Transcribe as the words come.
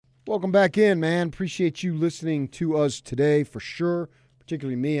Welcome back in, man. Appreciate you listening to us today for sure.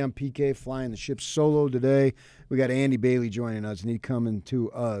 Particularly me. I'm PK flying the ship solo today. We got Andy Bailey joining us, and he's coming to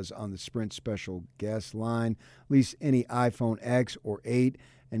us on the Sprint special guest line. Lease any iPhone X or 8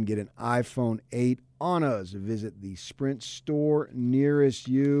 and get an iPhone 8 on us. Visit the Sprint store nearest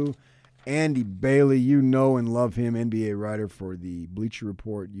you. Andy Bailey, you know and love him, NBA writer for the Bleacher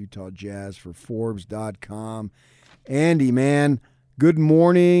Report, Utah Jazz for Forbes.com. Andy, man, good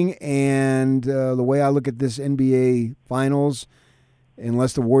morning. And the way I look at this NBA Finals,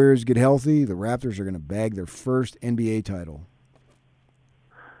 unless the Warriors get healthy, the Raptors are going to bag their first NBA title.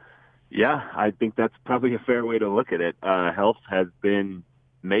 Yeah, I think that's probably a fair way to look at it. Health has been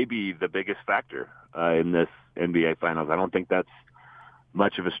maybe the biggest factor in this NBA Finals. I don't think that's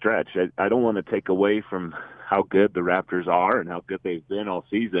much of a stretch. I don't want to take away from how good the Raptors are and how good they've been all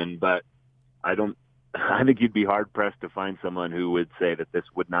season, but I think you'd be hard-pressed to find someone who would say that this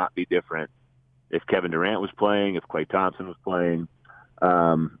would not be different if Kevin Durant was playing, if Klay Thompson was playing.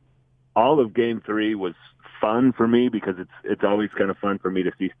 All of Game 3 was fun for me because it's always kind of fun for me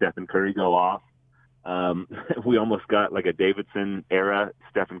to see Stephen Curry go off. We almost got like a Davidson-era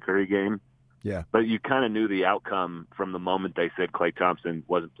Stephen Curry game. Yeah. But you kind of knew the outcome from the moment they said Klay Thompson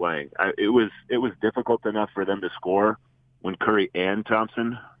wasn't playing. It was difficult enough for them to score when Curry and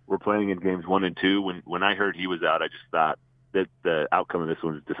Thompson were playing in games 1 and 2. When I heard he was out, I just thought that the outcome of this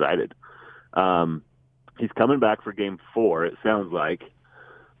one was decided. He's coming back for Game 4, it sounds like.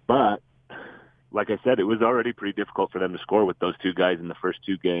 But, like I said, it was already pretty difficult for them to score with those two guys in the first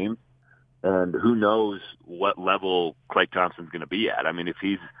two games. And who knows what level Klay Thompson's going to be at. I mean, if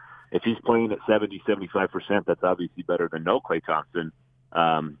he's playing at 70, 75%, that's obviously better than no Klay Thompson.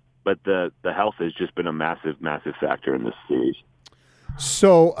 But the health has just been a massive, massive factor in this series.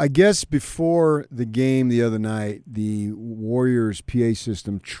 So I guess before the game the other night, the Warriors PA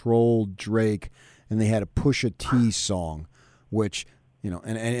system trolled Drake, and they had a Pusha T song, which,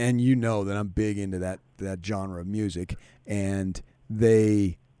 and you know that I'm big into that genre of music, and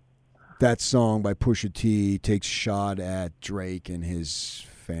that song by Pusha T takes a shot at Drake and his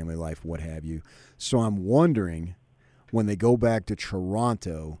family life, what have you. So I'm wondering, when they go back to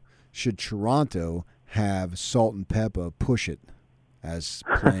Toronto, should Toronto have Salt and Peppa Push It as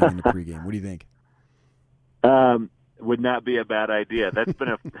playing in the pregame? What do you think? Would not be a bad idea. That's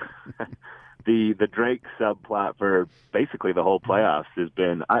been the Drake subplot for basically the whole playoffs has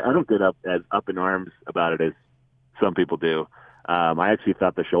been. I don't get as up in arms about it as some people do. I actually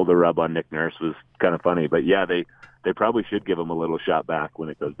thought the shoulder rub on Nick Nurse was kind of funny, but yeah, they probably should give him a little shot back when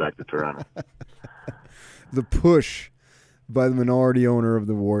it goes back to Toronto. The push by the minority owner of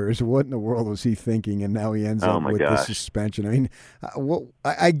the Warriors. What in the world was he thinking? And now he ends up with the suspension. I mean,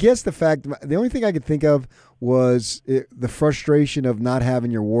 I guess the only thing I could think of was the frustration of not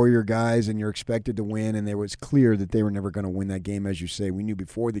having your Warrior guys, and you're expected to win, and it was clear that they were never going to win that game, as you say. We knew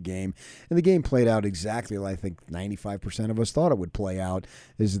before the game, and the game played out exactly like I think 95% of us thought it would play out,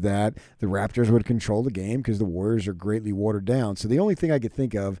 is that the Raptors would control the game because the Warriors are greatly watered down. So the only thing I could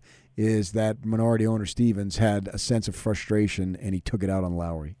think of is that minority owner Stevens had a sense of frustration, and he took it out on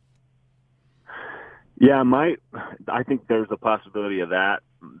Lowry. Yeah, I think there's a possibility of that.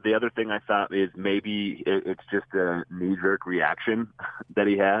 The other thing I thought is maybe it's just a knee-jerk reaction that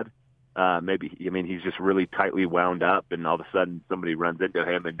he had. He's just really tightly wound up, and all of a sudden somebody runs into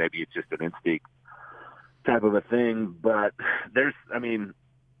him, and maybe it's just an instinct type of a thing. But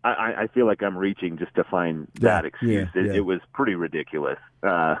I feel like I'm reaching just to find that excuse. It was pretty ridiculous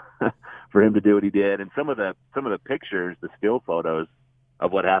for him to do what he did. And some of the pictures, the still photos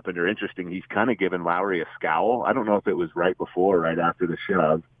of what happened are interesting. He's kind of given Lowry a scowl. I don't know if it was right before or right after the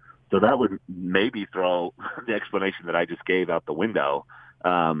shove. So that would maybe throw the explanation that I just gave out the window.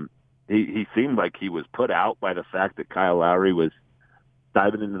 He seemed like he was put out by the fact that Kyle Lowry was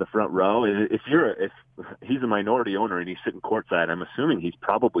diving into the front row. If he's a minority owner and he's sitting courtside, I'm assuming he's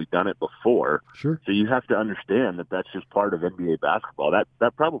probably done it before. Sure. So you have to understand that that's just part of NBA basketball.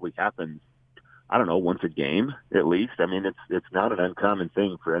 That probably happens, I don't know, once a game at least. I mean, it's not an uncommon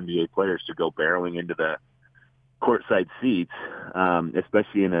thing for NBA players to go barreling into the courtside seats,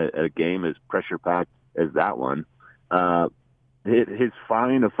 especially in a game as pressure-packed as that one. His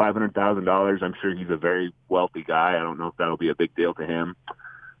fine of $500,000, I'm sure he's a very wealthy guy. I don't know if that'll be a big deal to him.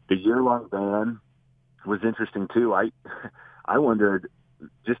 The year-long ban was interesting, too. I wondered,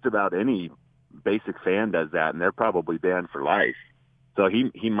 just about any basic fan does that, and they're probably banned for life. So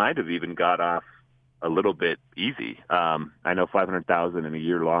he might have even got off a little bit easy. I know $500,000 in a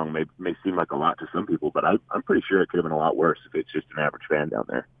year long may seem like a lot to some people, but I'm pretty sure it could have been a lot worse if it's just an average fan down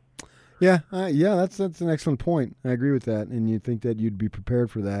there. Yeah, that's an excellent point. I agree with that, and you think that you'd be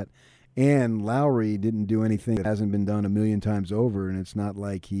prepared for that. And Lowry didn't do anything that hasn't been done a million times over, and it's not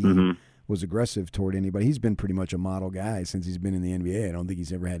like he Hmm. was aggressive toward anybody. He's been pretty much a model guy since he's been in the NBA. I don't think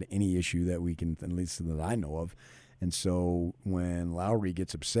he's ever had any issue that we can, at least that I know of. And so when Lowry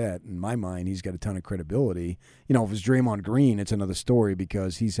gets upset, in my mind, he's got a ton of credibility. You know, if it's Draymond Green, it's another story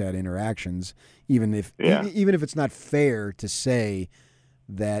because he's had interactions, even if it's not fair to say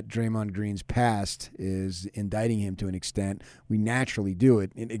that Draymond Green's past is indicting him to an extent. We naturally do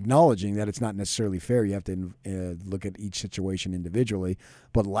it, acknowledging that it's not necessarily fair. You have to look at each situation individually.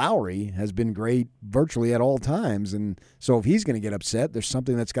 But Lowry has been great virtually at all times. And so if he's going to get upset, there's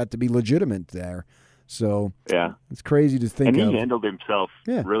something that's got to be legitimate there. So it's crazy to think of. And he handled himself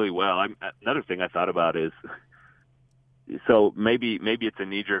really well. Another thing I thought about is, so maybe it's a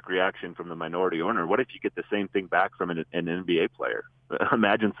knee-jerk reaction from the minority owner. What if you get the same thing back from an NBA player?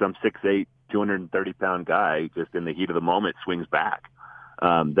 Imagine some 6'8", 230-pound guy just in the heat of the moment swings back.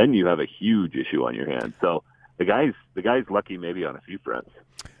 Then you have a huge issue on your hands. So the guy's lucky maybe on a few fronts.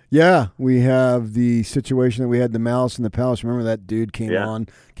 Yeah, we have the situation that we had the Malice in the Palace. Remember that dude came on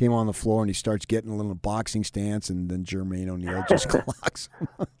the floor and he starts getting a little boxing stance, and then Jermaine O'Neal just clocks him.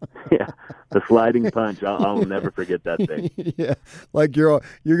 Yeah, the sliding punch. I'll never forget that thing. Yeah, like you're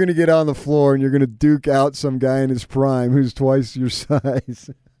going to get on the floor and you're going to duke out some guy in his prime who's twice your size.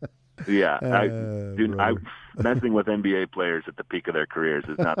 Yeah, messing with NBA players at the peak of their careers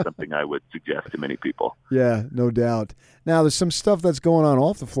is not something I would suggest to many people. Yeah, no doubt. Now, there's some stuff that's going on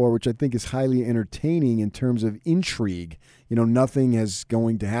off the floor, which I think is highly entertaining in terms of intrigue. You know, nothing is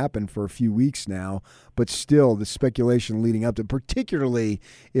going to happen for a few weeks now, but still the speculation leading up to, particularly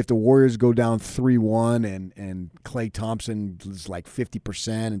if the Warriors go down 3-1 and Klay Thompson is like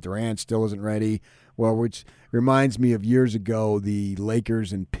 50% and Durant still isn't ready. Well, which reminds me of years ago, the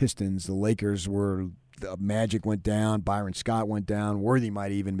Lakers and Pistons. The Lakers were Magic went down, Byron Scott went down, Worthy might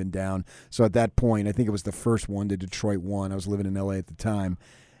have even been down. So at that point, I think it was the first one that Detroit won. I was living in L.A. at the time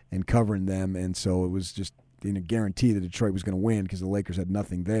and covering them, and so it was just a guarantee that Detroit was going to win because the Lakers had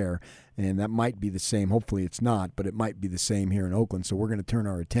nothing there. And that might be the same. Hopefully it's not, but it might be the same here in Oakland. So we're going to turn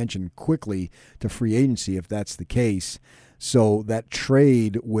our attention quickly to free agency if that's the case. So that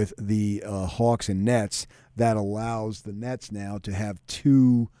trade with the Hawks and Nets, that allows the Nets now to have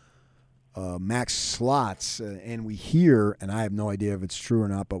two max slots, and we hear, and I have no idea if it's true or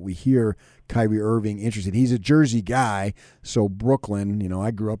not, but we hear Kyrie Irving interested. He's a Jersey guy, so Brooklyn, you know,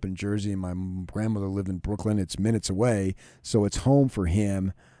 I grew up in Jersey and my grandmother lived in Brooklyn. It's minutes away, so it's home for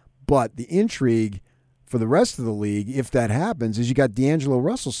him. But the intrigue for the rest of the league, if that happens, is you got D'Angelo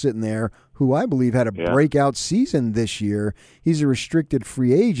Russell sitting there, who I believe had a breakout season this year. He's a restricted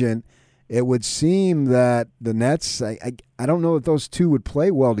free agent. It would seem that the Nets, I don't know if those two would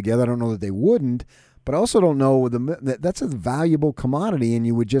play well together. I don't know that they wouldn't, but I also don't know that's a valuable commodity, and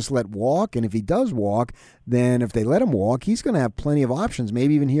you would just let walk. And if he does walk, then if they let him walk, he's going to have plenty of options.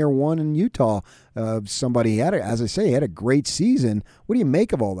 Maybe even hear one in Utah. Somebody as I say, had a great season. What do you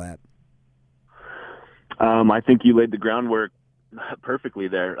make of all that? I think you laid the groundwork perfectly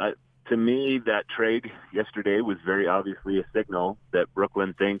there. To me, that trade yesterday was very obviously a signal that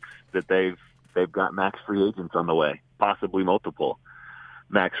Brooklyn thinks that they've got max free agents on the way, possibly multiple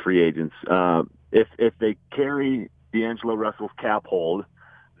max free agents. If they carry D'Angelo Russell's cap hold,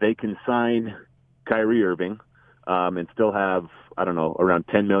 they can sign Kyrie Irving and still have, I don't know, around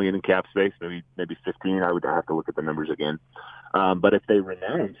 $10 million in cap space, maybe 15. I would have to look at the numbers again. But if they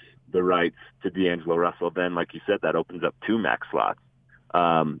renounce the rights to D'Angelo Russell, then, like you said, that opens up two max slots.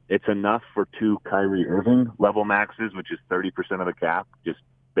 It's enough for two Kyrie Irving level maxes, which is 30% of the cap, just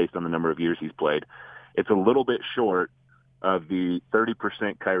based on the number of years he's played. It's a little bit short of the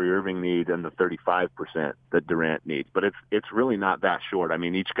 30% Kyrie Irving need and the 35% that Durant needs, but it's really not that short. I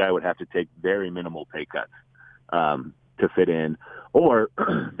mean, each guy would have to take very minimal pay cuts to fit in, or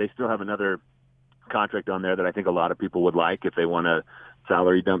they still have another contract on there that I think a lot of people would like if they want to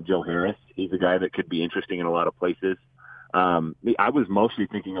salary dump Joe Harris. He's a guy that could be interesting in a lot of places. I was mostly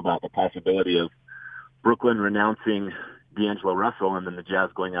thinking about the possibility of Brooklyn renouncing D'Angelo Russell and then the Jazz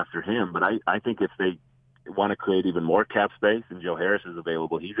going after him. But I think if they want to create even more cap space and Joe Harris is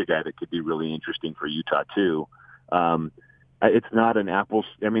available, he's a guy that could be really interesting for Utah too. It's not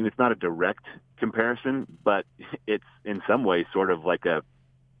it's not a direct comparison, but it's in some ways sort of like a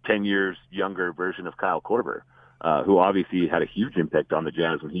 10 years younger version of Kyle Korver, who obviously had a huge impact on the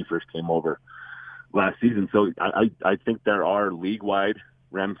Jazz when he first came over last season. So I think there are league-wide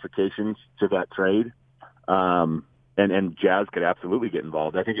ramifications to that trade. And Jazz could absolutely get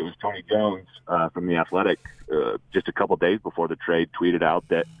involved. I think it was Tony Jones from The Athletic just a couple days before the trade tweeted out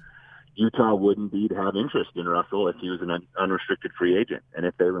that Utah would indeed have interest in Russell if he was an unrestricted free agent. And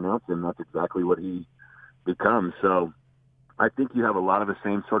if they renounce him, that's exactly what he becomes. So I think you have a lot of the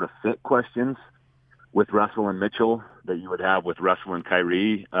same sort of fit questions with Russell and Mitchell that you would have with Russell and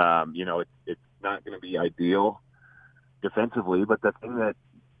Kyrie. It's not going to be ideal defensively, but the thing that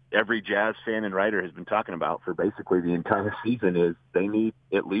every Jazz fan and writer has been talking about for basically the entire season is they need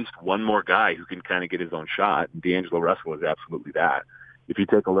at least one more guy who can kind of get his own shot. And D'Angelo Russell is absolutely that. If you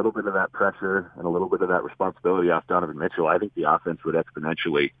take a little bit of that pressure and a little bit of that responsibility off Donovan Mitchell, I think the offense would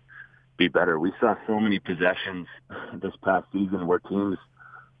exponentially be better. We saw so many possessions this past season where teams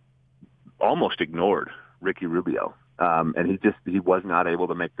almost ignored Ricky Rubio. And he was not able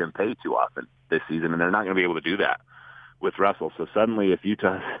to make them pay too often this season, and they're not going to be able to do that with Russell. So suddenly if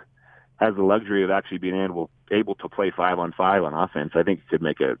Utah has the luxury of actually being able to play 5-on-5 on offense, I think it could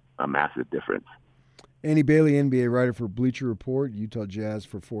make a massive difference. Andy Bailey, NBA writer for Bleacher Report, Utah Jazz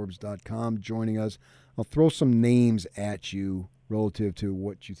for Forbes.com, joining us. I'll throw some names at you relative to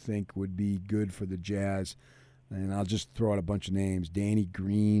what you think would be good for the Jazz, and I'll just throw out a bunch of names. Danny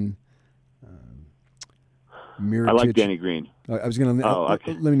Green, Mirotic. I like Danny Green. I was going to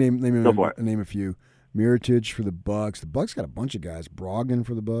okay. let me name a few. Mirotic for the Bucks. The Bucks got a bunch of guys. Brogdon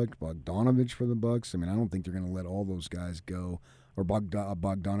for the Bucks. Bogdanovich for the Bucks. I mean, I don't think they're going to let all those guys go. Or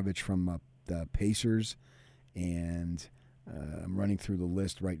Bogdanovich from the Pacers. And I'm running through the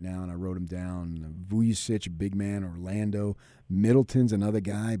list right now, and I wrote them down. Vujacic, big man, Orlando. Middleton's another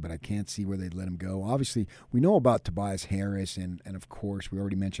guy, but I can't see where they'd let him go. Obviously, we know about Tobias Harris, and of course, we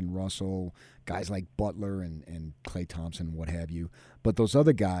already mentioned Russell, guys like Butler and Klay Thompson and what have you. But those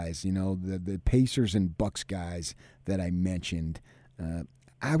other guys, the Pacers and Bucks guys that I mentioned,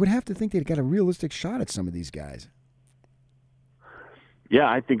 I would have to think they'd got a realistic shot at some of these guys. Yeah,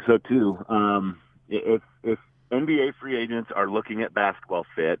 I think so too. If NBA free agents are looking at basketball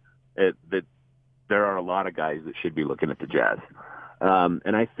fit, that there are a lot of guys that should be looking at the Jazz.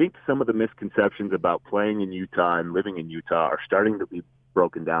 And I think some of the misconceptions about playing in Utah and living in Utah are starting to be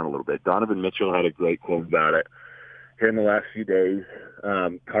broken down a little bit. Donovan Mitchell had a great quote about it here in the last few days.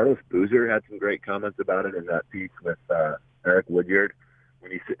 Carlos Boozer had some great comments about it in that piece with Eric Woodyard.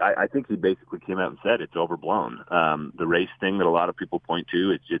 I think he basically came out and said it's overblown. The race thing that a lot of people point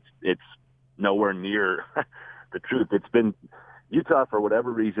to, it's nowhere near the truth. It's been Utah, for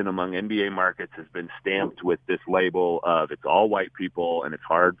whatever reason, among NBA markets, has been stamped with this label of it's all white people and it's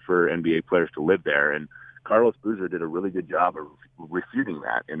hard for NBA players to live there. And Carlos Boozer did a really good job of refuting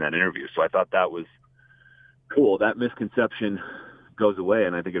that in that interview. So I thought that was cool. That misconception goes away,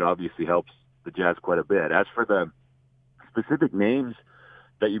 and I think it obviously helps the Jazz quite a bit. As for the specific names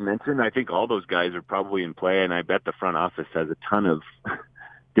that you mentioned, I think all those guys are probably in play, and I bet the front office has a ton of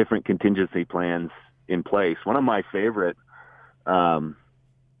different contingency plans in place. One of my favorite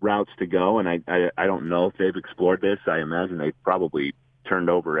routes to go, and I don't know if they've explored this. I imagine they've probably turned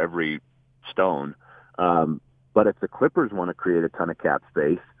over every stone. But if the Clippers want to create a ton of cap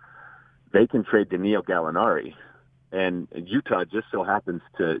space, they can trade Danilo Gallinari. And Utah just so happens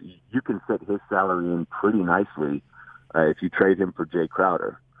you can fit his salary in pretty nicely if you trade him for Jay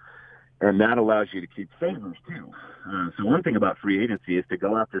Crowder. And that allows you to keep favors, too. So one thing about free agency is to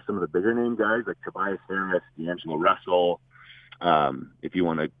go after some of the bigger name guys like Tobias Harris, D'Angelo Russell. If you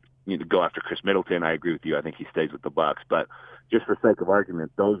want to go after Chris Middleton, I agree with you. I think he stays with the Bucks. But just for sake of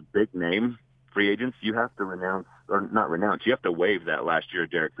argument, those big name free agents, you have to you have to waive that last year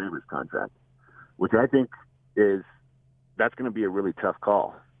Derek Favors contract, which I think that's going to be a really tough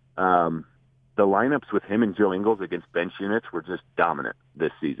call. The lineups with him and Joe Ingles against bench units were just dominant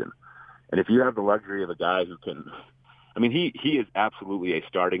this season. And if you have the luxury of a guy who can, he is absolutely a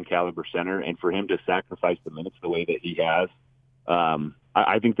starting caliber center, and for him to sacrifice the minutes the way that he has,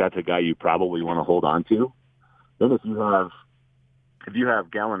 I think that's a guy you probably want to hold on to. Then if you have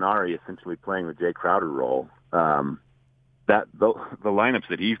Gallinari essentially playing the Jay Crowder role, that the lineups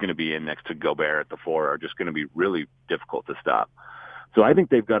that he's going to be in next to Gobert at the 4 are just going to be really difficult to stop. So I think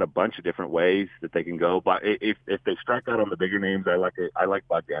they've got a bunch of different ways that they can go. But if they strike out on the bigger names, I like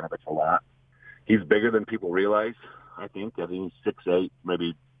Bogdanovich a lot. He's bigger than people realize, I think. I think he's 6'8",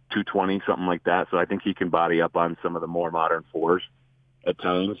 maybe 220, something like that. So I think he can body up on some of the more modern 4s at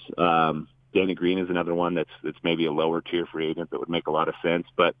times. Danny Green is another one that's maybe a lower tier free agent that would make a lot of sense.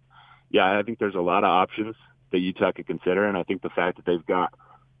 But yeah, I think there's a lot of options that Utah could consider, and I think the fact that they've got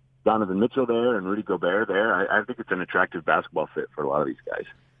Donovan Mitchell there and Rudy Gobert there, I think it's an attractive basketball fit for a lot of these guys.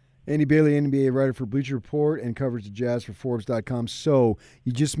 Andy Bailey, NBA writer for Bleacher Report and covers the Jazz for Forbes.com. So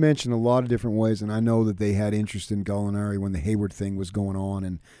you just mentioned a lot of different ways, and I know that they had interest in Gallinari when the Hayward thing was going on,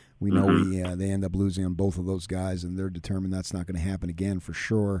 and we know they end up losing on both of those guys, and they're determined that's not going to happen again for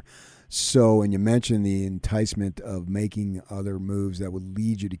sure. So, and you mentioned the enticement of making other moves that would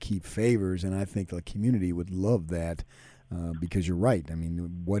lead you to keep Favors, and I think the community would love that because you're right. I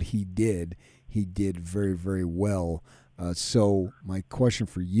mean, what he did very, very well. So my question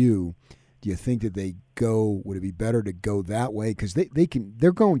for you, do you think that would it be better to go that way? Because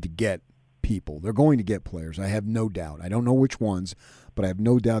they're going to get people. They're going to get players. I have no doubt. I don't know which ones, but I have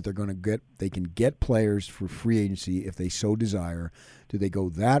no doubt they can get players for free agency if they so desire. Do they go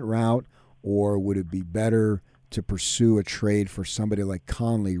that route, or would it be better to pursue a trade for somebody like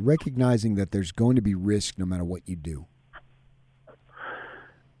Conley, recognizing that there's going to be risk no matter what you do?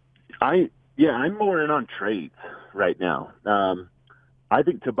 I'm more in on trades right now. I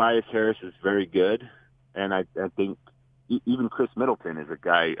think Tobias Harris is very good, and I think even Chris Middleton is a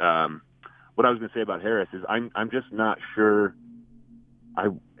guy. What I was going to say about Harris is I'm just not sure.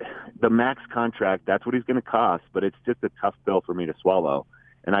 The max contract, that's what he's going to cost, but it's just a tough pill for me to swallow.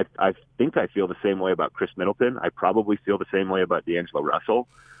 And I think I feel the same way about Chris Middleton. I probably feel the same way about D'Angelo Russell.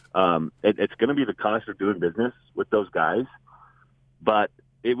 It's going to be the cost of doing business with those guys, but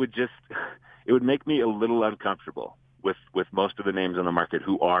it would make me a little uncomfortable with most of the names on the market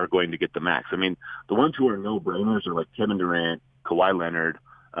who are going to get the max. I mean, the ones who are no-brainers are like Kevin Durant, Kawhi Leonard.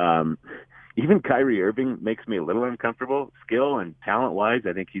 Even Kyrie Irving makes me a little uncomfortable. Skill and talent-wise,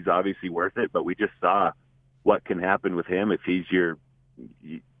 I think he's obviously worth it, but we just saw what can happen with him if he's your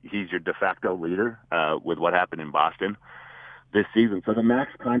de facto leader with what happened in Boston this season. So the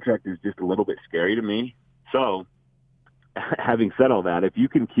max contract is just a little bit scary to me. So having said all that, if you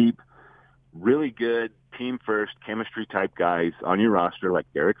can keep really good team-first chemistry-type guys on your roster like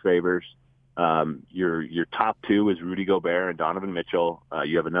Derek Favors, your top two is Rudy Gobert and Donovan Mitchell.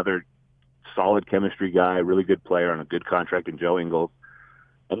 You have another solid chemistry guy, really good player on a good contract in Joe Ingles.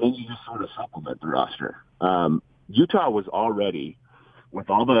 And then you just sort of supplement the roster. Utah was already, with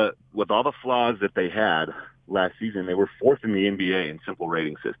all the flaws that they had last season, they were fourth in the NBA in simple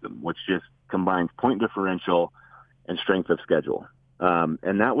rating system, which just combines point differential and strength of schedule.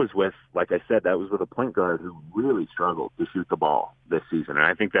 And that was with, like I said, that was with a point guard who really struggled to shoot the ball this season. And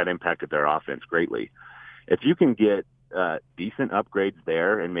I think that impacted their offense greatly. If you can get decent upgrades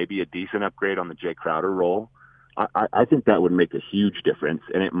there and maybe a decent upgrade on the Jay Crowder role, I think that would make a huge difference.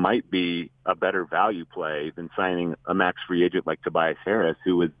 And it might be a better value play than signing a max free agent like Tobias Harris,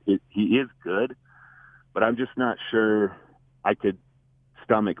 he is good, but I'm just not sure I could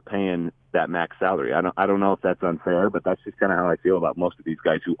stomach paying that max salary. I don't know if that's unfair, but that's just kind of how I feel about most of these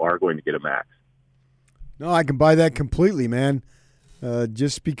guys who are going to get a max. No, I can buy that completely, man.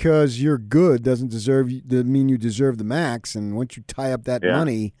 Just because you're good doesn't mean you deserve the max. And once you tie up that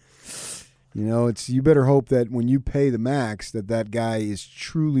money, you better hope that when you pay the max, that guy is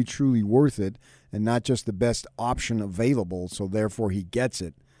truly, truly worth it, and not just the best option available. So therefore, he gets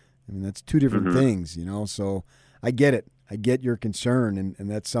it. I mean, that's two different things, So I get it. I get your concern, and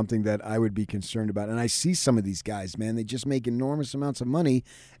that's something that I would be concerned about. And I see some of these guys, man, they just make enormous amounts of money,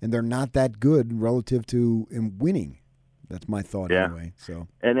 and they're not that good relative to winning. That's my thought anyway. So,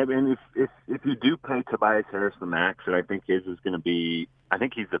 and I mean, if you do pay Tobias Harris the max, and I think his is going to be, I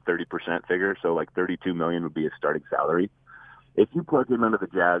think he's the 30% figure, so like $32 million would be his starting salary. If you plug him into the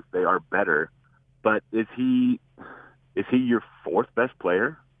Jazz, they are better. But is he your fourth best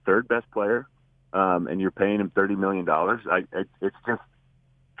player, third best player, and you're paying him $30 million? It's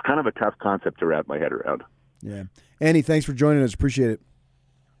kind of a tough concept to wrap my head around. Yeah, Andy, thanks for joining us. Appreciate it.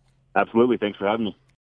 Absolutely, thanks for having me.